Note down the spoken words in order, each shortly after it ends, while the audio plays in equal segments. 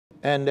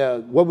And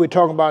what we're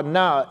talking about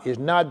now is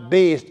not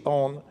based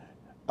on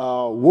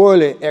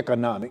worldly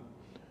economic.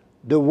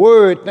 The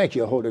word, thank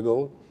you, Holy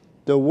Ghost,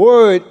 the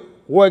word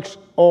works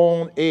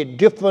on a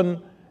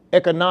different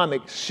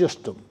economic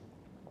system.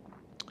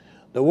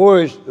 The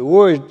words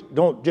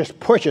don't just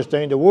purchase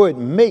things, the word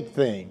make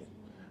things.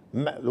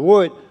 The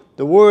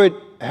word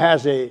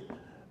has a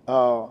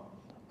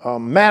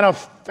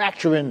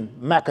manufacturing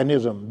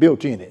mechanism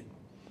built in it.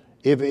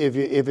 If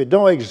it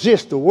don't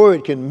exist, the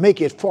word can make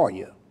it for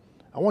you.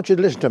 I want you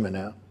to listen to me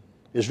now.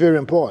 It's very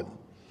important.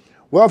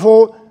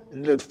 Wherefore,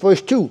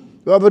 verse 2,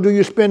 wherefore do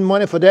you spend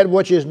money for that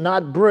which is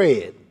not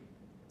bread,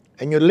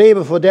 and you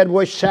labor for that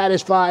which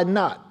satisfied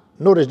not?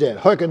 Notice that.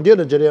 Hearken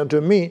diligently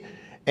unto me,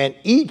 and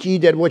eat ye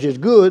that which is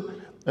good,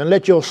 and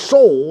let your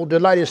soul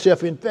delight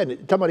itself in fatness.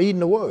 Talking about eating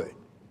the word.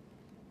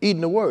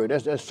 Eating the word.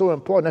 That's so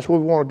important. That's what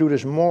we want to do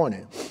this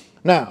morning.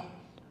 Now,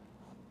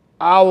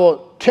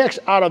 our text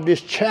out of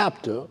this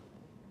chapter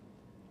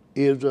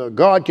is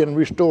God can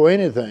restore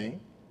anything.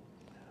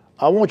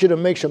 I want you to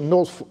make some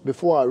notes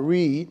before I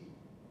read.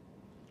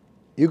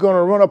 You're going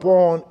to run up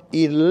on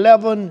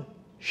 11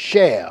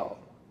 shall,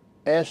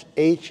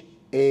 S-H-A-L-L,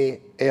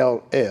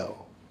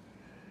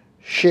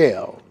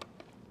 shall,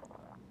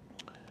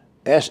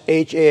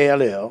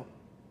 S-H-A-L-L,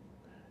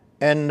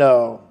 and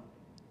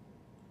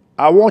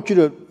I want you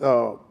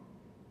to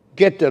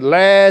get the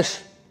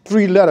last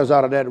 3 letters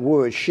out of that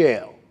word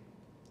shall.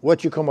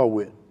 What you come up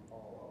with?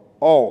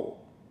 All.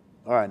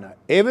 All right, now,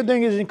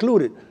 everything is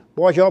included.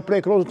 Boys, y'all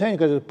pay close attention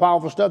because it's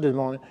powerful stuff this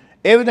morning.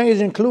 Everything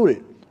is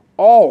included.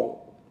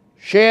 All.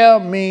 Shall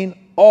mean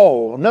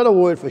all. Another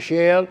word for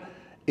shall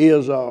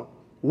is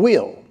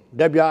will,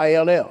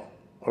 W-I-L-L,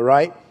 all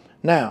right?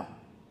 Now,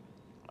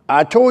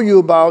 I told you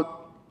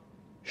about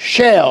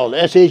shall,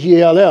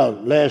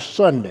 S-H-E-L-L, last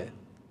Sunday.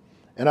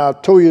 And I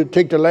told you to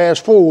take the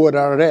last 4 words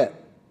out of that.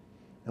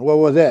 And what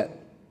was that?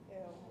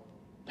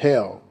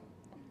 Hell.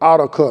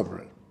 Outer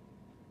covering.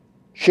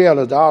 Shell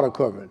is the outer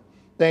covering.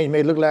 Things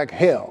may look like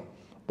hell,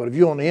 but if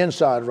you're on the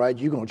inside right,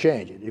 you're going to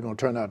change it. You're going to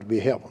turn out to be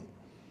heaven.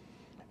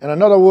 And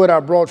another word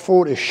I brought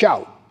forward is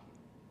shout.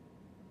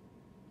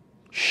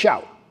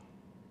 Shout.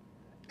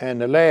 And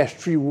the last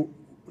 3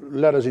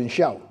 letters in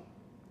shout.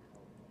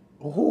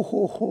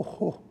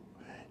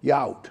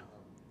 Yout.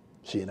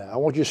 See, now, I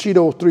want you to see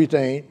those 3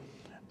 things.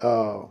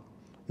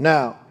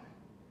 Now,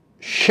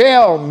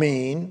 shall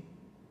mean,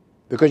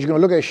 because you're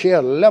going to look at shall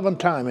 11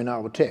 times in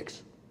our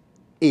text.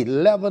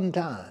 11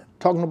 times,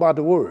 talking about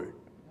the word.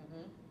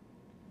 Mm-hmm.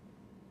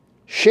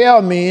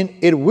 Shall mean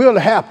it will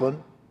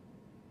happen,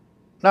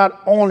 not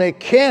only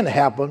can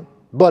happen,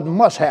 but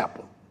must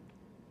happen.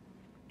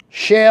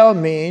 Shall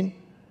mean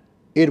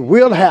it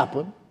will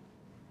happen,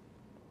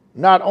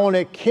 not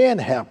only can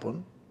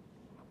happen,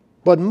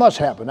 but must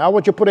happen. Now, I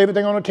want you to put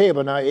everything on the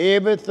table. Now,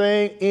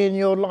 everything in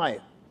your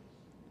life,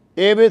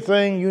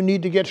 everything you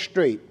need to get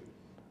straight,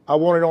 I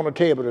want it on the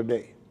table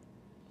today.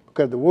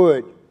 Because the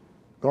word is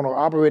going to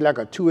operate like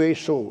a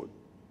 2-edged sword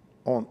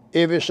on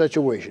every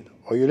situation.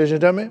 Are you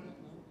listening to me?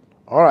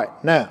 All right.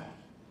 Now,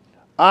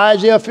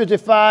 Isaiah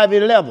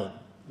 55:11.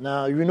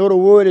 Now, you know the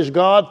word is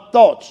God's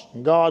thoughts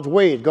and God's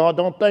ways. God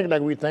don't think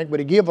like we think, but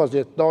he gives us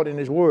his thought in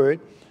his word,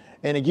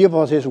 and he gives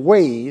us his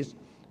ways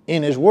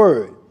in his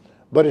word.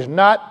 But it's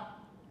not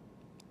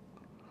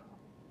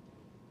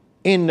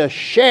in the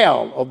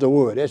shell of the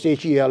word,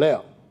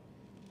 S-H-E-L-L.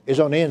 It's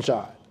on the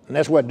inside, and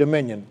that's what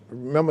dominion.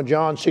 Remember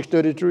John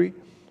 6:33?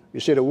 You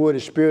say the word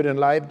is spirit and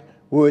life,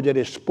 word that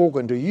is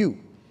spoken to you.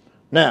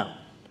 Now,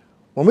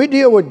 when we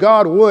deal with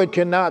God's word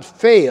cannot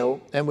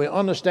fail, and we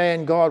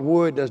understand God's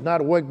word does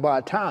not work by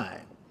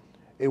time.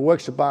 It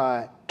works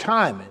by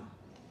timing.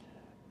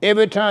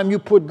 Every time you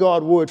put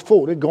God's word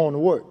forward, it's going to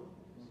work.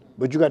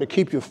 But you got to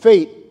keep your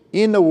faith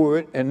in the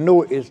word and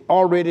know it's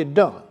already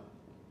done.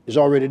 It's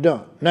already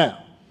done.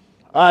 Now,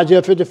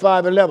 Isaiah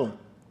 55:11.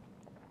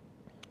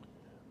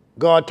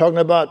 God talking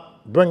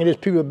about bringing his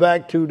people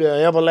back to the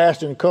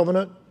everlasting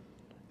covenant,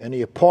 and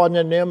he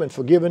pardoning them and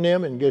forgiving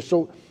them. And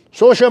so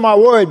shall my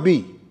word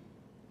be.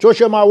 So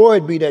shall my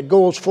word be that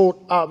goes forth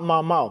out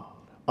my mouth.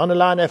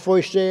 Underline that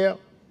first there.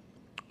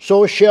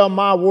 So shall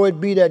my word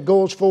be that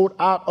goes forth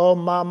out of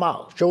my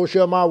mouth. So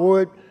shall my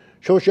word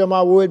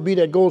be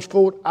that goes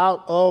forth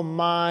out of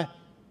my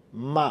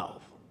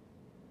mouth.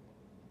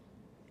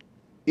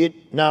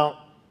 Now,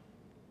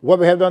 what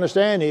we have to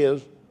understand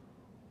is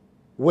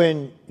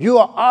when you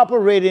are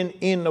operating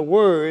in the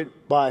word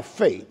by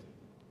faith,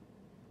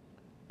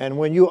 and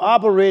when you're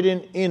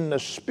operating in the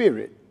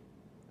spirit,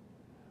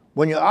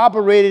 when you're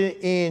operating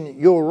in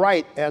your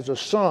right as a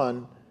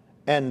son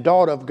and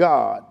daughter of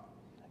God,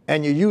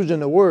 and you're using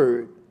the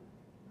word,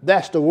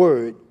 that's the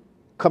word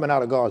coming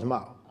out of God's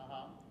mouth.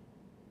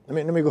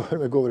 Let me go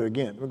over it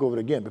again. Let me go over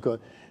it again, because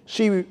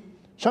see,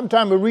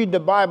 sometimes we read the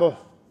Bible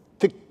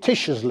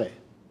fictitiously,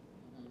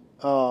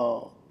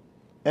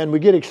 and we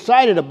get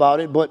excited about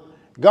it, but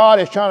God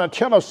is trying to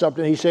tell us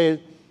something. He says,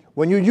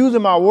 when you're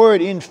using my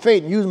word in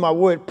faith and using my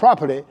word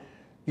properly,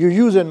 you're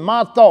using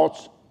my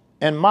thoughts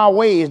and my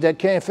ways that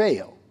can't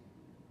fail.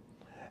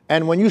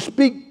 And when you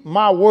speak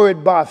my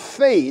word by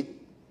faith,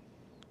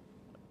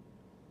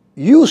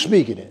 you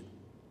speaking it,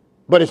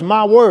 but it's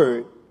my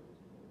word,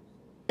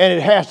 and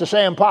it has the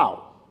same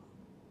power.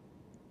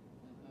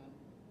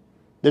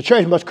 The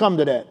church must come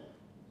to that.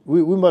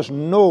 We must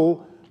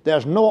know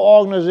there's no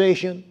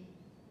organization,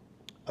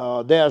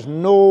 there's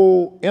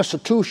no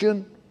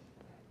institution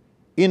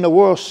in the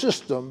world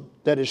system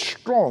that is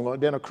stronger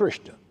than a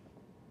Christian.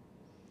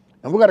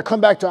 And we've got to come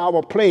back to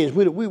our place.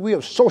 We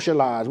have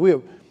socialized. We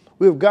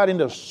have got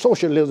into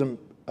socialism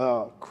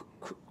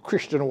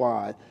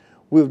Christian-wide.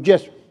 We've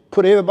just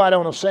put everybody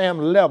on the same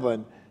level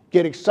and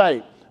get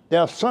excited.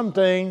 There are some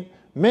things,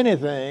 many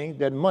things,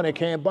 that money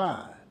can't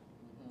buy.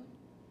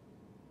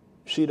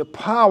 See, the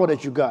power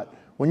that you got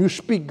when you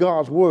speak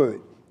God's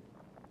word.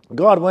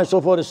 God went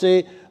so far to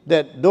say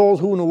that those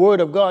who in the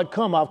word of God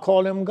come, I've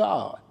called them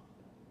God.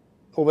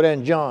 Over there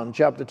in John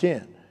chapter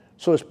 10.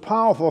 So it's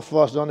powerful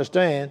for us to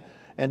understand.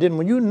 And then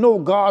when you know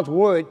God's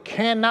word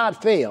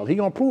cannot fail, he's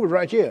going to prove it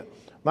right here.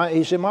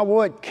 He said, my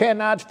word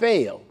cannot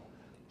fail.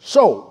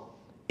 So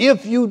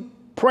if you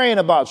praying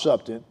about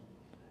something,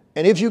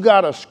 and if you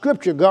got a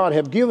scripture God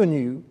have given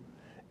you,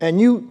 and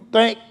you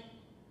think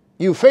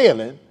you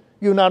failing,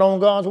 you're not on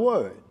God's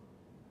word.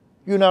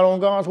 You're not on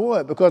God's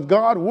word, because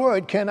God's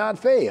word cannot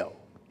fail.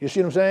 You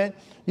see what I'm saying?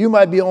 You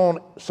might be on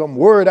some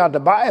word out the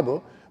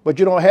Bible, but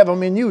you don't have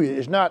them in you.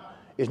 It's not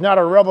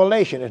a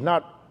revelation. It's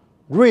not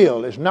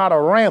real. It's not a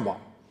rhema.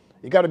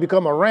 You got to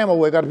become a rhema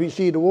where you got to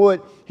see the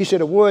word. He said,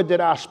 the word that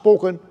I've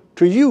spoken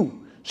to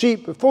you. See,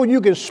 before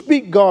you can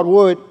speak God's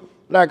word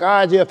like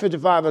Isaiah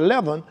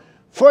 55:11,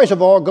 first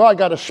of all, God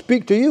got to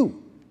speak to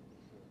you.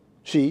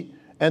 See,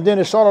 and then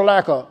it's sort of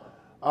like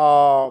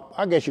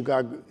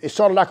it's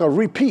sort of like a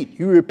repeat.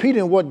 You're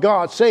repeating what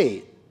God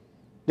said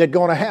that's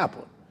going to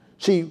happen.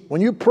 See,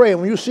 when you pray,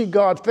 when you seek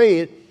God's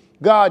face,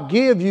 God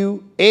give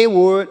you a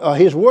word or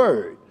his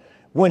word.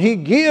 When he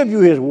give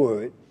you his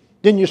word,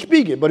 then you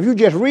speak it. But if you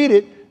just read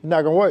it, it's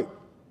not going to work.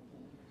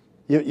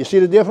 You see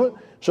the difference?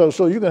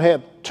 So you can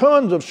have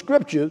tons of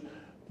scriptures,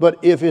 but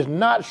if it's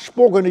not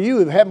spoken to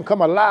you, if it hasn't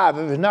come alive,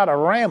 if it's not a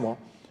rhema,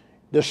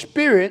 the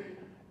spirit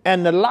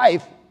and the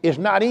life is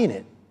not in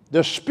it.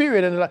 The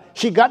spirit and the life,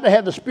 she got to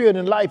have the spirit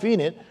and life in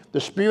it,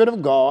 the spirit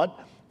of God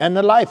and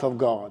the life of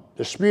God,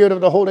 the spirit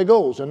of the Holy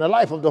Ghost and the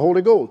life of the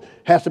Holy Ghost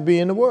has to be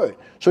in the word.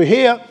 So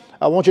here,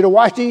 I want you to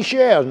watch these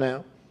shares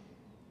now.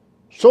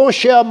 So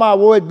shall my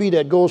word be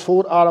that goes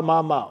forth out of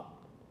my mouth.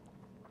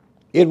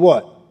 It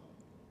what?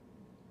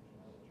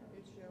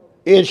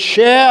 It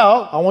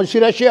shall, I want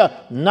you to see that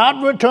shall,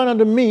 not return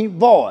unto me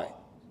void,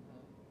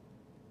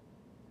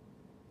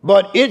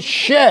 but it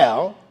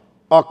shall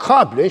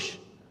accomplish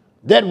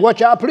that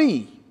which I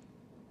please.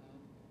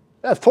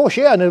 That's 4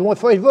 shall in the one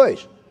first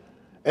verse.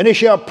 And it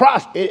shall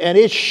prosper,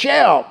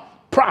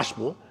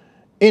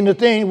 in the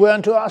thing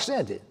whereunto I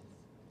sent it.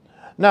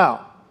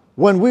 Now,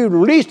 when we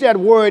release that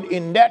word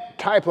in that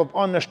type of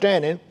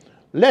understanding,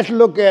 let's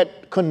look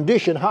at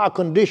condition, how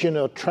condition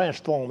are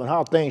transformed and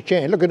how things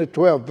change. Look at the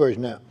 12th verse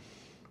now.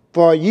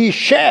 For ye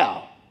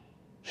shall,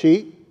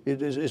 see,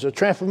 it's a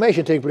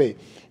transformation taking place.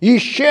 Ye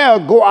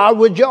shall go out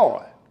with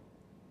joy.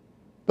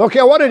 Don't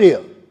care what it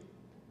is.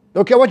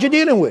 Don't care what you're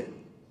dealing with.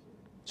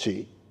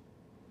 See?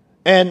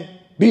 And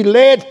be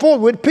led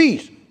forward with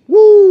peace.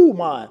 Woo,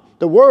 my.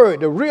 The word,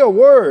 the real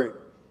word.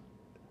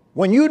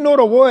 When you know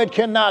the word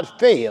cannot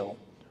fail,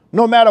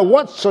 no matter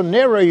what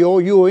scenario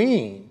you're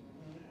in,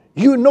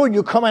 you know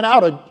you're coming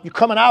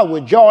out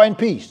with joy and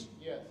peace.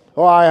 Yes.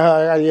 Oh,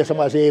 I hear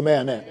somebody say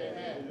amen now.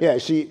 Amen. Yeah,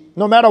 see,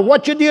 no matter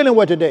what you're dealing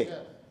with today, yes,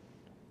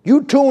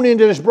 you tune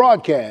into this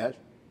broadcast,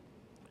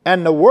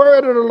 and the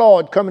word of the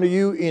Lord coming to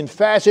you in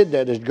facet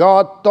that is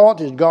God's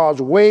thought, is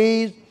God's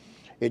ways.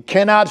 It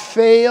cannot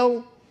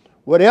fail.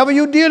 Whatever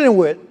you're dealing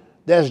with,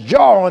 there's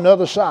joy on the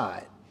other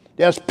side.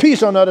 There's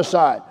peace on the other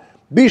side.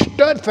 Be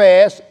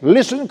steadfast.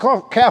 Listen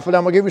carefully.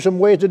 I'm going to give you some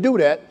ways to do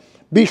that.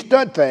 Be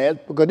steadfast,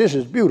 because this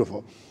is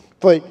beautiful.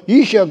 For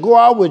ye shall go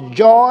out with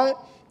joy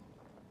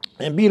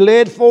and be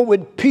led forward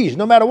with peace,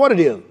 no matter what it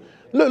is.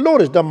 Look,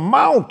 notice the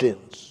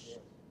mountains.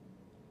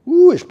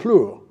 Ooh, it's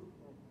plural.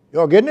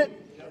 Y'all getting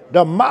it?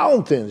 The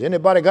mountains.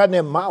 Anybody got any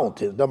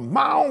mountains? The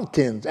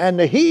mountains and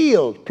the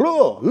hills,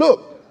 plural.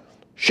 Look,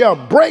 shall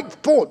break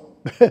forth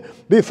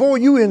before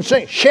you in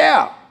singing.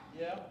 Shall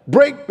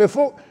break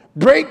before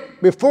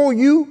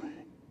you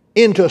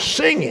into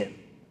singing.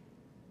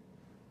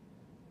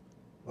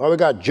 Well, we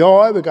got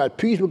joy, we got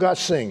peace, we got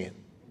singing.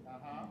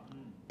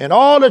 And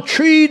all the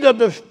trees of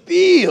the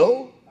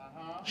field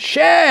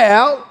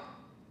shall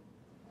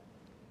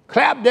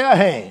clap their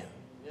hands.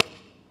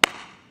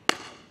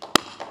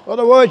 In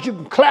other words, you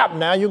can clap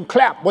now. You can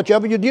clap.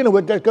 Whatever you're dealing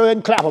with, just go ahead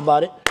and clap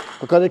about it,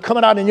 because it's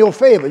coming out in your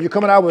favor. You're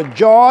coming out with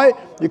joy.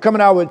 You're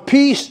coming out with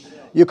peace.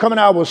 You're coming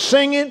out with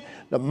singing.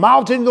 The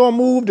mountain's going to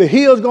move. The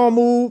hill's going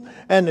to move.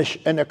 And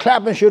the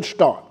clapping should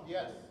start.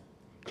 Yes.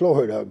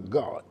 Glory to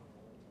God.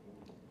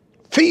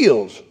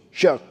 Fields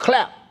shall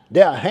clap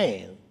their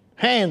hands.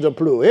 Hands are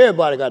plural.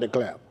 Everybody got to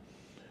clap.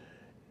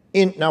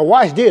 Now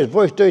watch this,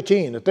 verse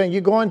 13. The thing,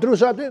 you're going through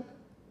something?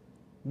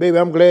 Baby,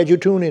 I'm glad you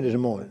tuned in this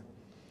morning.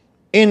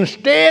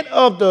 Instead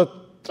of the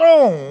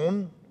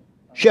throne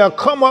shall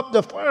come up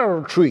the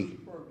fir tree.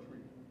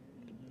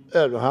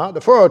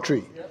 The fir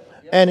tree.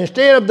 And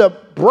instead of the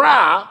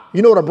briar,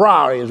 you know what a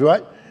briar is,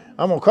 right?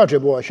 I'm a country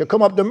boy. Shall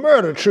come up the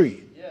myrtle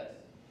tree.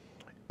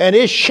 And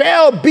it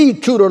shall be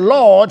to the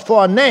Lord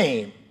for a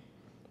name,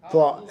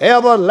 for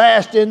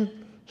everlasting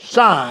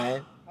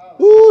sign.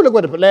 Ooh, look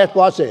what the last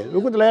part said.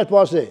 Look what the last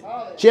part said.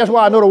 See, that's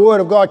why I know the word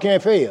of God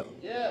can't fail.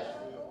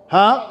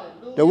 Huh?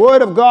 The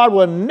word of God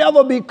will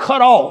never be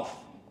cut off.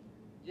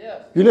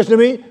 You listen to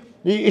me?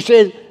 It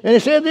says, and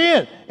it says at the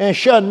end, and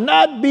shall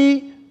not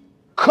be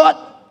cut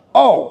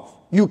off.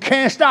 You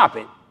can't stop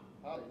it.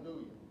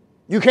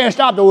 You can't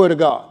stop the word of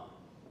God.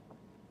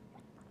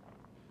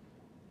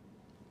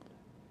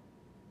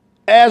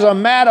 As a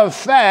matter of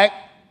fact,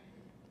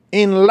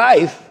 in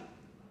life,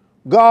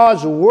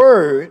 God's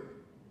word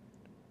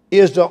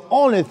is the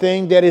only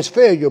thing that is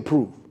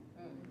failure-proof,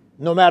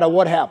 no matter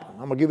what happens.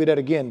 I'm going to give you that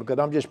again because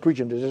I'm just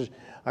preaching this.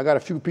 I got a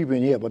few people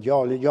in here, but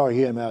y'all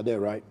hear me out there,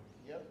 right?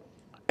 Yep.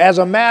 As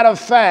a matter of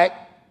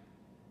fact,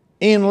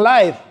 in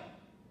life,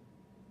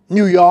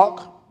 New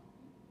York,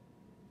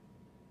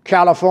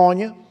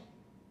 California,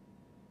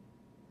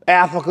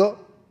 Africa,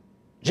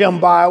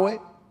 Zimbabwe,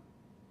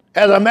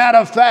 as a matter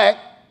of fact,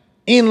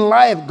 in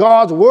life,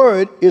 God's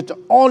word is the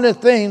only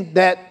thing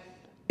that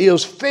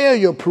is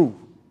failure-proof,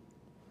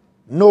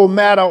 no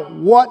matter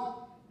what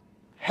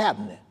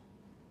happening.